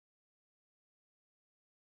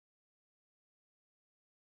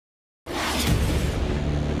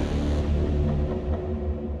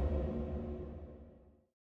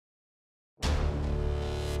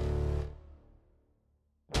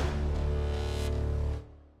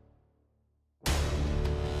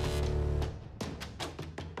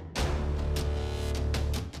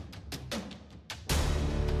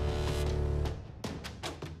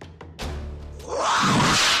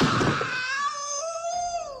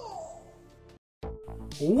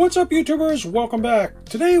What's up, YouTubers? Welcome back.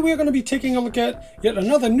 Today we are going to be taking a look at yet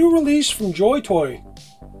another new release from Joytoy.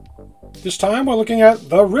 This time we're looking at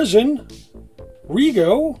the Risen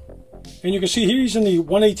REGO, and you can see here he's in the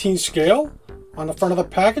 1/18 scale. On the front of the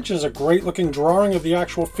package is a great looking drawing of the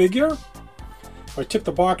actual figure. If I tip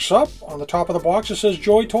the box up, on the top of the box it says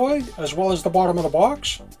Joytoy, as well as the bottom of the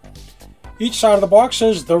box. Each side of the box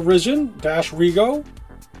says the Risen-REGO.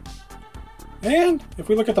 And if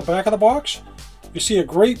we look at the back of the box, you see a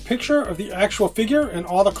great picture of the actual figure and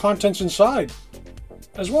all the contents inside,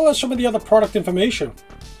 as well as some of the other product information.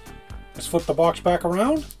 Let's flip the box back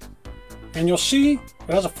around, and you'll see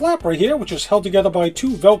it has a flap right here, which is held together by two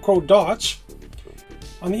Velcro dots.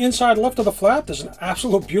 On the inside left of the flap, there's an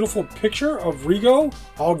absolute beautiful picture of REGO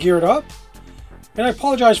all geared up. And I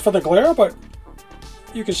apologize for the glare, but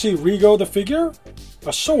you can see REGO the figure,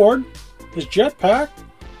 a sword, his jetpack,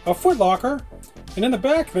 a footlocker, and in the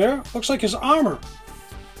back there, looks like his armor.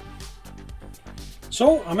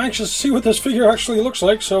 So I'm anxious to see what this figure actually looks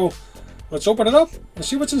like, so let's open it up and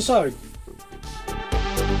see what's inside.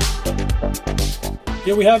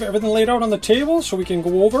 Here we have everything laid out on the table so we can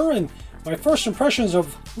go over, and my first impressions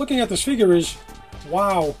of looking at this figure is,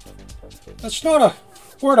 wow, that's not a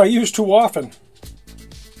word I use too often.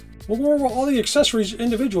 We'll go over all the accessories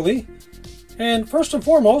individually, and first and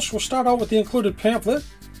foremost, we'll start out with the included pamphlet.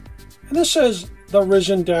 And this says the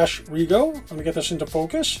Risen-REGO. Let me get this into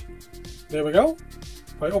focus. There we go.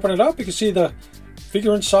 If I open it up, you can see the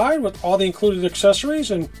figure inside with all the included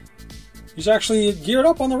accessories, and he's actually geared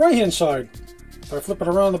up on the right hand side. If I flip it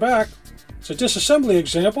around the back, it's a disassembly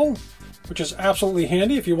example, which is absolutely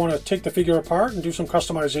handy if you want to take the figure apart and do some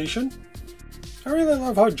customization. I really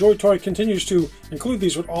love how Joytoy continues to include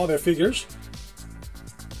these with all their figures.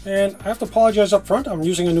 And I have to apologize up front, I'm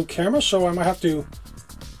using a new camera, so I might have to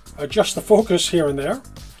adjust the focus here and there.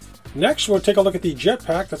 Next, we'll take a look at the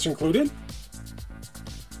jetpack that's included.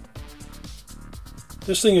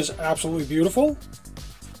 This thing is absolutely beautiful.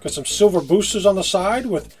 Got some silver boosters on the side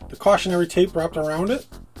with the cautionary tape wrapped around it.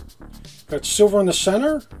 Got silver in the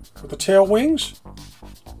center with the tail wings.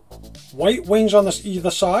 White wings on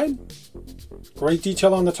either side. Great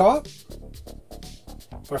detail on the top.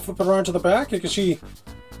 If I flip it around to the back, you can see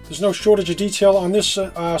there's no shortage of detail on this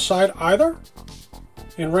side either.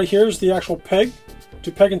 And right here is the actual peg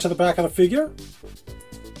to peg into the back of the figure.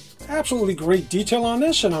 Absolutely great detail on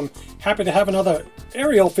this, and I'm happy to have another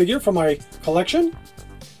Ariel figure for my collection.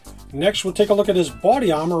 Next, we'll take a look at his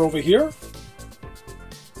body armor over here.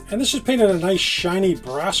 And this is painted a nice shiny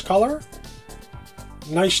brass color.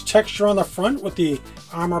 Nice texture on the front with the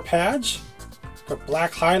armor pads. Got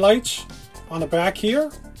black highlights on the back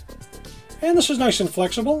here. And this is nice and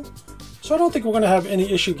flexible, so I don't think we're going to have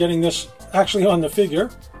any issue getting this actually on the figure.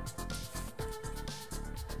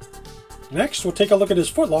 Next, we'll take a look at his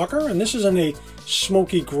footlocker, and this is in a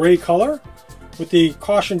smoky gray color with the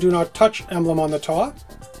caution do not touch emblem on the top.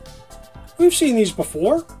 We've seen these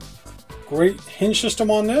before. Great hinge system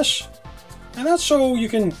on this, and that's so you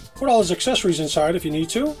can put all his accessories inside if you need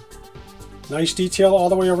to. Nice detail all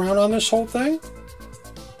the way around on this whole thing.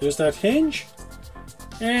 There's that hinge,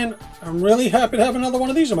 and I'm really happy to have another one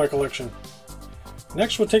of these in my collection.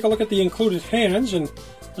 Next, we'll take a look at the included hands, and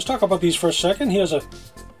let's talk about these for a second. He has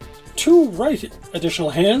two right additional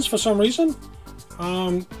hands for some reason.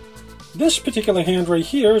 This particular hand right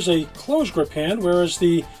here is a close grip hand, whereas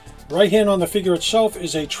the right hand on the figure itself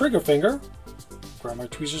is a trigger finger. Grab my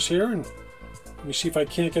tweezers here, and let me see if I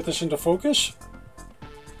can't get this into focus.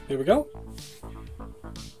 There we go.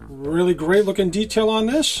 Really great looking detail on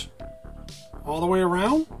this, all the way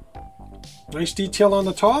around. Nice detail on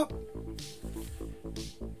the top.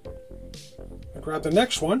 Grab the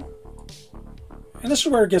next one, and this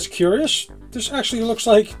is where it gets curious. This actually looks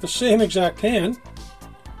like the same exact hand.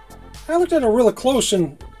 I looked at it really close,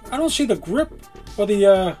 and I don't see the grip or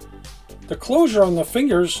the closure on the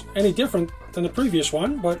fingers any different than the previous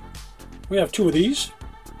one, but we have two of these.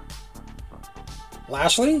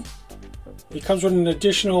 Lastly, he comes with an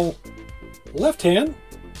additional left hand,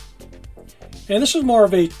 and this is more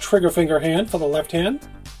of a trigger finger hand for the left hand.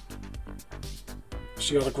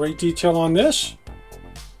 See all the great detail on this.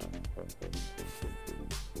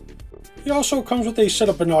 He also comes with a set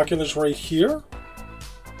of binoculars right here.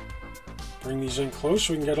 Bring these in close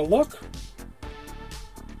so we can get a look.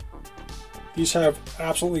 These have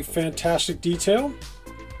absolutely fantastic detail,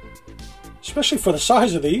 especially for the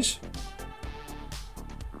size of these.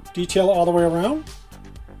 Detail all the way around.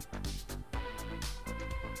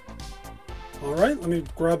 Alright, let me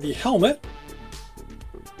grab the helmet.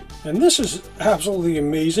 And this is absolutely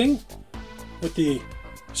amazing with the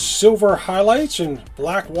silver highlights and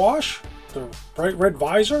black wash. The bright red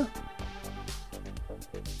visor.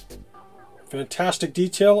 Fantastic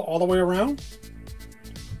detail all the way around.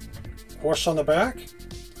 Horse on the back,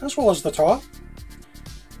 as well as the top.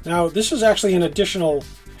 Now, this is actually an additional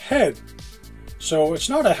head. So it's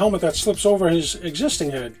not a helmet that slips over his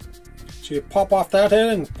existing head. So you pop off that head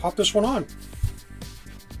and pop this one on.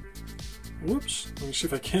 Whoops. Let me see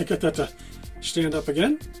if I can't get that to stand up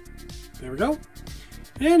again. There we go.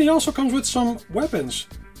 And he also comes with some weapons.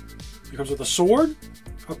 He comes with a sword,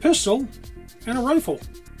 a pistol, and a rifle.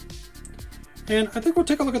 And I think we'll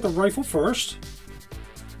take a look at the rifle first.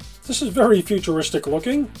 This is very futuristic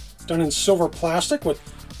looking, done in silver plastic with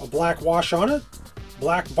a black wash on it,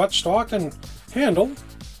 black buttstock and handle.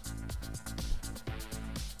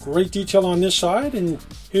 Great detail on this side, and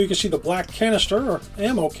here you can see the black canister or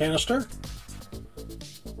ammo canister.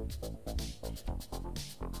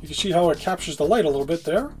 You can see how it captures the light a little bit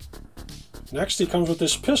there. Next, he comes with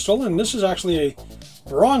this pistol, and this is actually a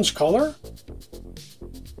bronze color.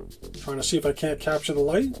 Trying to see if I can't capture the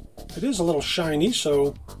light. It is a little shiny,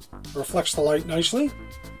 so it reflects the light nicely.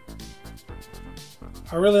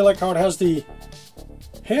 I really like how it has the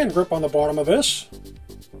hand grip on the bottom of this.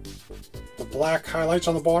 The black highlights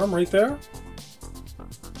on the bottom right there.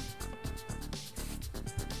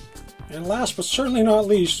 And last but certainly not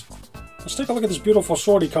least, let's take a look at this beautiful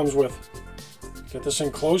sword he comes with. Get this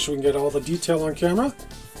in close so we can get all the detail on camera.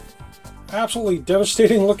 Absolutely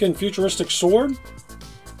devastating looking futuristic sword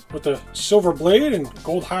with the silver blade and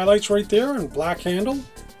gold highlights right there and black handle.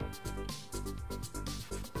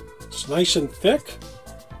 It's nice and thick.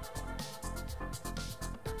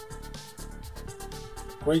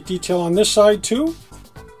 Great detail on this side too.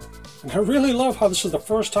 And I really love how this is the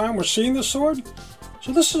first time we're seeing this sword.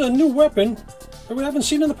 So this is a new weapon that we haven't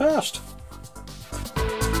seen in the past.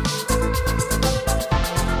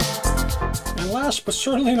 And last but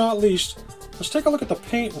certainly not least, let's take a look at the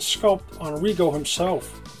paint and sculpt on REGO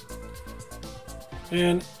himself.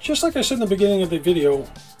 And just like I said in the beginning of the video,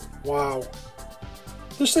 wow.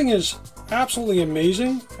 This thing is absolutely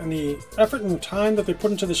amazing, and the effort and time that they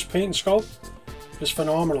put into this paint and sculpt is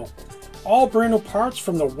phenomenal. All brand new parts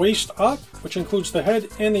from the waist up, which includes the head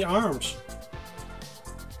and the arms.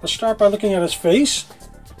 Let's start by looking at his face.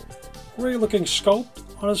 Great looking sculpt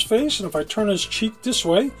on his face, and if I turn his cheek this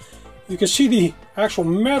way, you can see the actual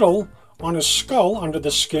metal on his skull under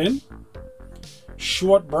the skin.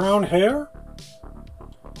 Short brown hair.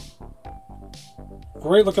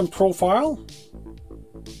 Great looking profile.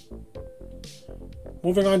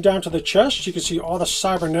 Moving on down to the chest, you can see all the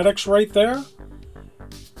cybernetics right there.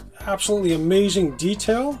 Absolutely amazing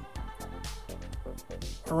detail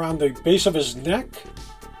around the base of his neck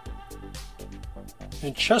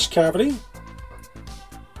and chest cavity.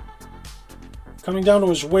 Coming down to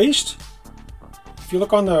his waist, if you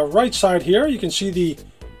look on the right side here, you can see the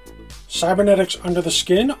cybernetics under the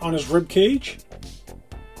skin on his rib cage.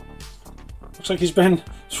 Looks like he's been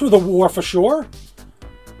through the war for sure.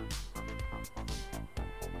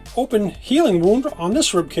 Open healing wound on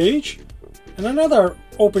this rib cage, and another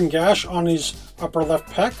open gash on his upper left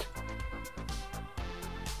pec.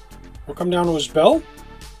 We'll come down to his belt.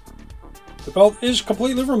 The belt is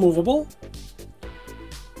completely removable.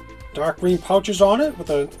 Dark green pouches on it with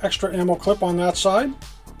an extra ammo clip on that side.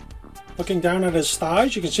 Looking down at his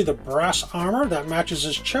thighs, you can see the brass armor that matches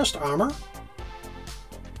his chest armor.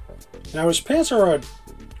 Now his pants are a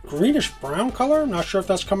greenish brown color. I'm not sure if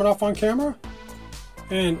that's coming off on camera.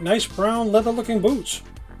 And nice brown leather looking boots.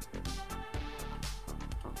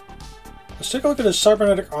 Let's take a look at his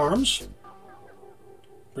cybernetic arms.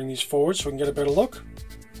 Bring these forward so we can get a better look.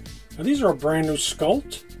 Now these are a brand new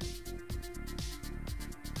sculpt.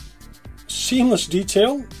 Seamless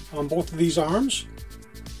detail on both of these arms.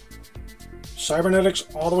 Cybernetics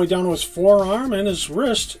all the way down to his forearm and his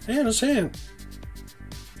wrist and his hand.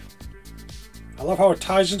 I love how it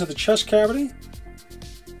ties into the chest cavity.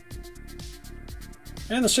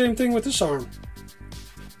 And the same thing with this arm.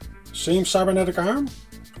 Same cybernetic arm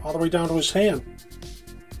all the way down to his hand.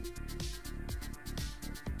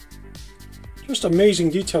 Just amazing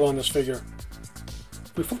detail on this figure.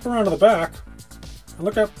 If we flip around to the back and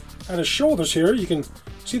look at his shoulders here, you can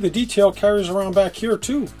see the detail carries around back here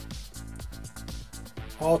too.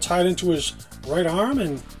 All tied into his right arm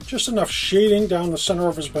and just enough shading down the center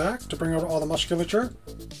of his back to bring out all the musculature.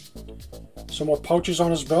 Some more pouches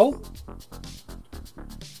on his belt.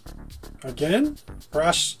 Again,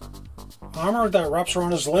 brass armor that wraps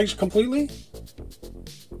around his legs completely.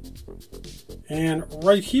 And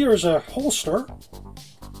right here is a holster,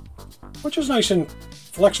 which is nice and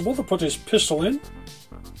flexible to put his pistol in.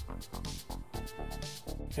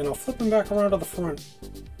 And I'll flip him back around to the front.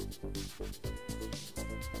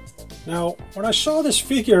 Now, when I saw this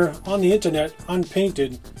figure on the internet,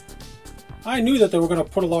 unpainted, I knew that they were going to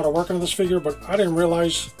put a lot of work into this figure, but I didn't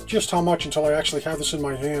realize just how much until I actually had this in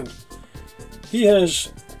my hand. He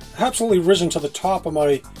has absolutely risen to the top of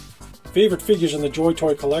my favorite figures in the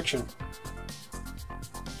Joytoy collection.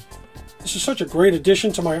 This is such a great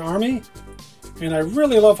addition to my army, and I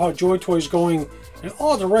really love how Joytoy is going in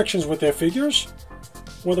all directions with their figures.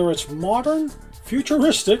 Whether it's modern,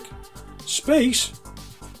 futuristic, space,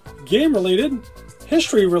 game-related,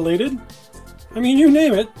 history-related, I mean, you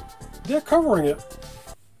name it, they're covering it.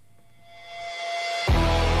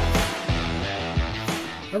 I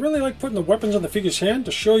really like putting the weapons in the figure's hand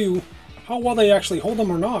to show you how well they actually hold them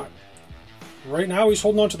or not. Right now he's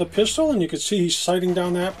holding onto the pistol, and you can see he's sighting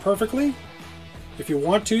down that perfectly. If you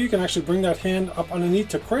want to, you can actually bring that hand up underneath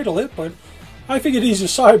to cradle it, but I figured he's a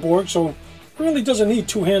cyborg, so he really doesn't need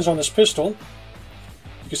two hands on this pistol.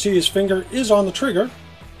 You can see his finger is on the trigger,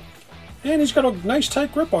 and he's got a nice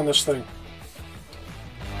tight grip on this thing.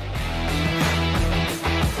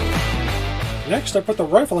 Next, I put the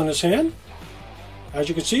rifle in his hand. As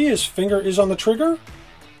you can see, his finger is on the trigger.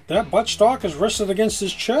 That buttstock is rested against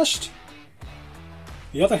his chest.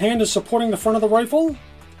 The other hand is supporting the front of the rifle.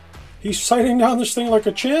 He's sighting down this thing like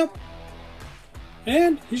a champ.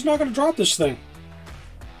 And he's not going to drop this thing.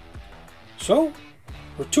 So,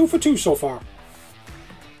 we're 2 for 2 so far.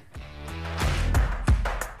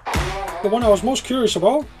 The one I was most curious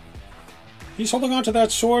about, he's holding onto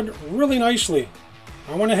that sword really nicely.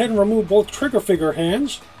 I went ahead and removed both trigger figure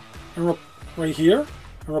hands and right here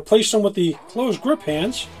and replaced them with the closed grip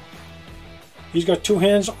hands. He's got two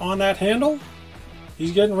hands on that handle.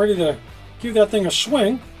 He's getting ready to give that thing a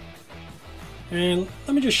swing. And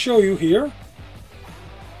let me just show you here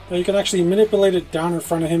that you can actually manipulate it down in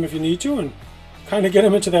front of him if you need to and kind of get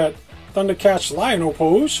him into that Thundercats Lion-O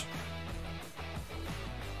pose.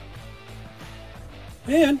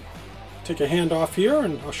 And take a hand off here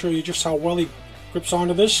and I'll show you just how well he grips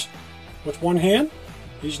onto this with one hand.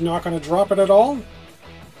 He's not going to drop it at all.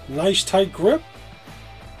 Nice tight grip.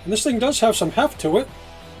 And this thing does have some heft to it.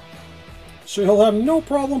 So he'll have no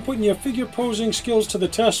problem putting your figure posing skills to the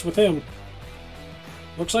test with him.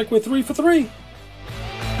 Looks like we're 3 for 3.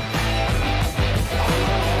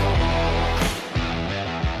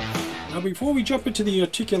 Now before we jump into the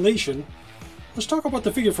articulation, let's talk about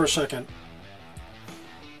the figure for a second.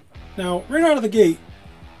 Now, right out of the gate,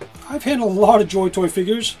 I've handled a lot of Joytoy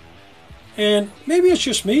figures, and maybe it's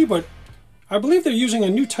just me, but I believe they're using a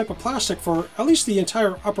new type of plastic for at least the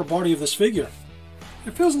entire upper body of this figure.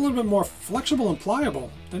 It feels a little bit more flexible and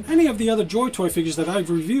pliable than any of the other Joytoy figures that I've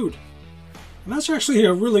reviewed. And that's actually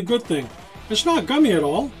a really good thing. It's not gummy at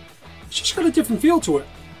all, it's just got a different feel to it.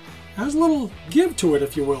 It has a little give to it,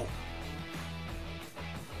 if you will.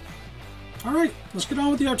 Alright, let's get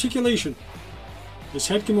on with the articulation. His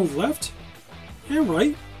head can move left and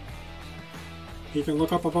right. He can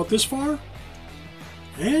look up about this far.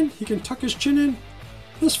 And he can tuck his chin in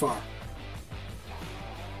this far.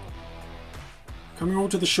 Coming over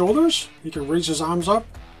to the shoulders, he can raise his arms up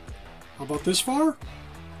about this far.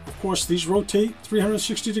 Of course, these rotate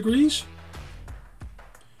 360 degrees.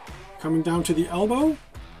 Coming down to the elbow,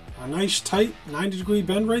 a nice tight 90-degree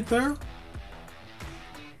bend right there. Of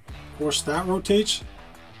course, that rotates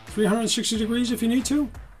 360 degrees if you need to.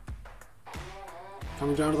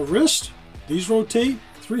 Coming down to the wrist, these rotate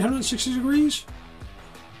 360 degrees.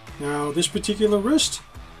 Now this particular wrist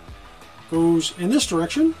goes in this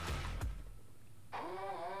direction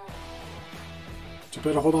to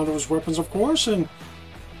better hold on to his weapons, of course, and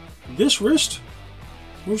this wrist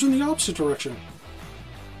moves in the opposite direction.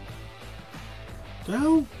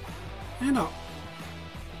 Down and up.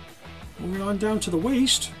 Moving on down to the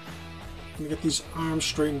waist. Let me get these arms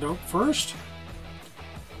straightened out first.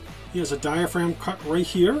 He has a diaphragm cut right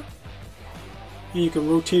here. And you can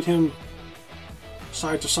rotate him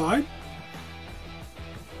side to side.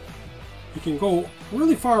 You can go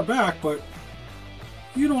really far back, but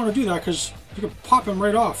you don't want to do that because you can pop him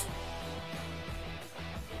right off.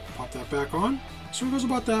 Pop that back on. So he goes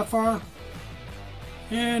about that far.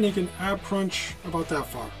 And he can ab crunch about that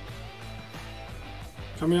far.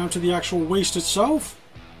 Coming down to the actual waist itself.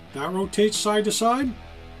 That rotates side to side.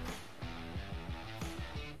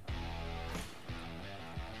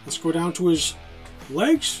 Let's go down to his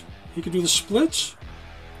legs. He can do the splits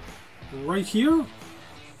right here.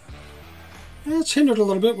 And it's hindered a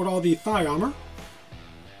little bit with all the thigh armor.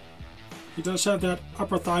 He does have that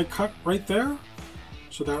upper thigh cut right there.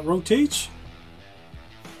 So that rotates.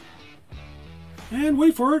 And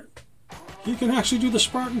wait for it. He can actually do the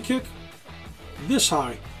Spartan kick this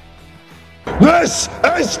high. This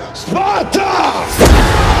is Sparta!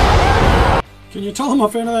 Can you tell I'm a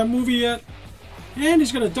fan of that movie yet? And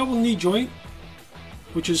he's got a double knee joint,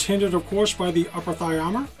 which is hindered, of course, by the upper thigh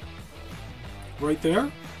armor. Right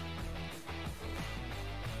there.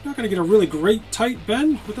 Not going to get a really great tight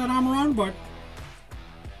bend with that armor on, but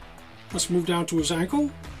let's move down to his ankle.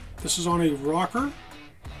 This is on a rocker.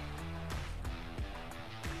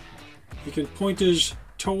 He can point his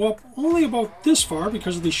toe up only about this far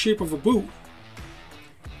because of the shape of a boot.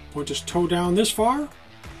 Point his toe down this far.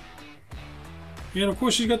 And of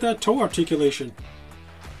course he's got that toe articulation,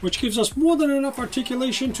 which gives us more than enough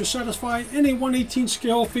articulation to satisfy any 1/18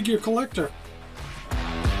 scale figure collector.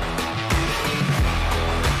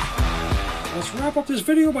 Let's wrap up this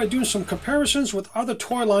video by doing some comparisons with other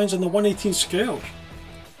toy lines in the 1/18 scale.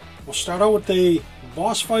 We'll start out with the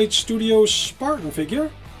Boss Fight Studios Spartan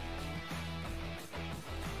figure.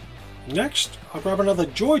 Next, I'll grab another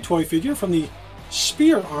Joytoy figure from the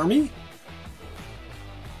Spear Army.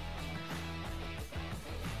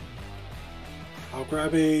 I'll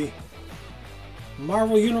grab a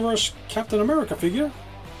Marvel Universe Captain America figure.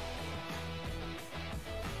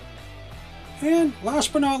 And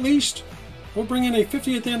last but not least, we'll bring in a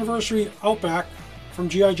 50th anniversary Outback from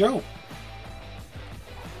G.I. Joe.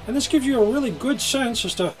 And this gives you a really good sense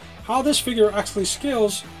as to how this figure actually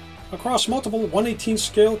scales across multiple 1/18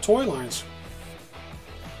 scale toy lines.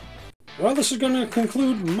 Well, this is going to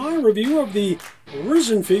conclude my review of the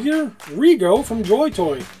Risen figure, REGO from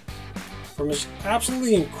Joytoy. From his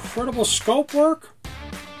absolutely incredible sculpt work,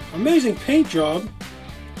 amazing paint job,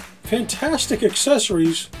 fantastic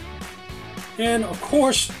accessories, and of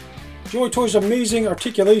course, Joytoy's amazing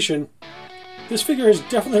articulation, this figure has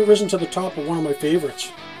definitely risen to the top of one of my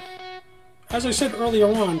favorites. As I said earlier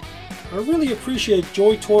on, I really appreciate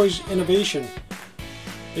Joytoy's innovation.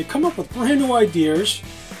 They come up with brand new ideas,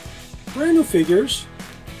 brand new figures,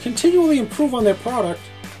 continually improve on their product,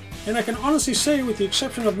 and I can honestly say, with the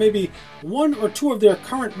exception of maybe one or two of their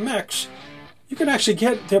current mechs, you can actually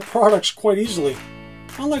get their products quite easily,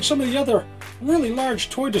 unlike some of the other really large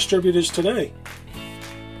toy distributors today.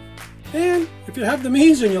 And if you have the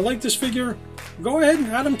means and you like this figure, go ahead and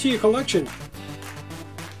add them to your collection.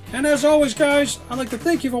 And as always, guys, I'd like to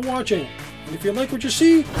thank you for watching. And if you like what you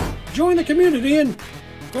see, join the community and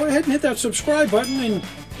go ahead and hit that subscribe button and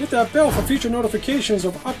hit that bell for future notifications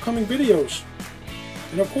of upcoming videos.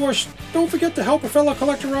 And of course, don't forget to help a fellow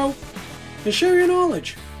collector out and share your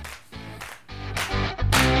knowledge.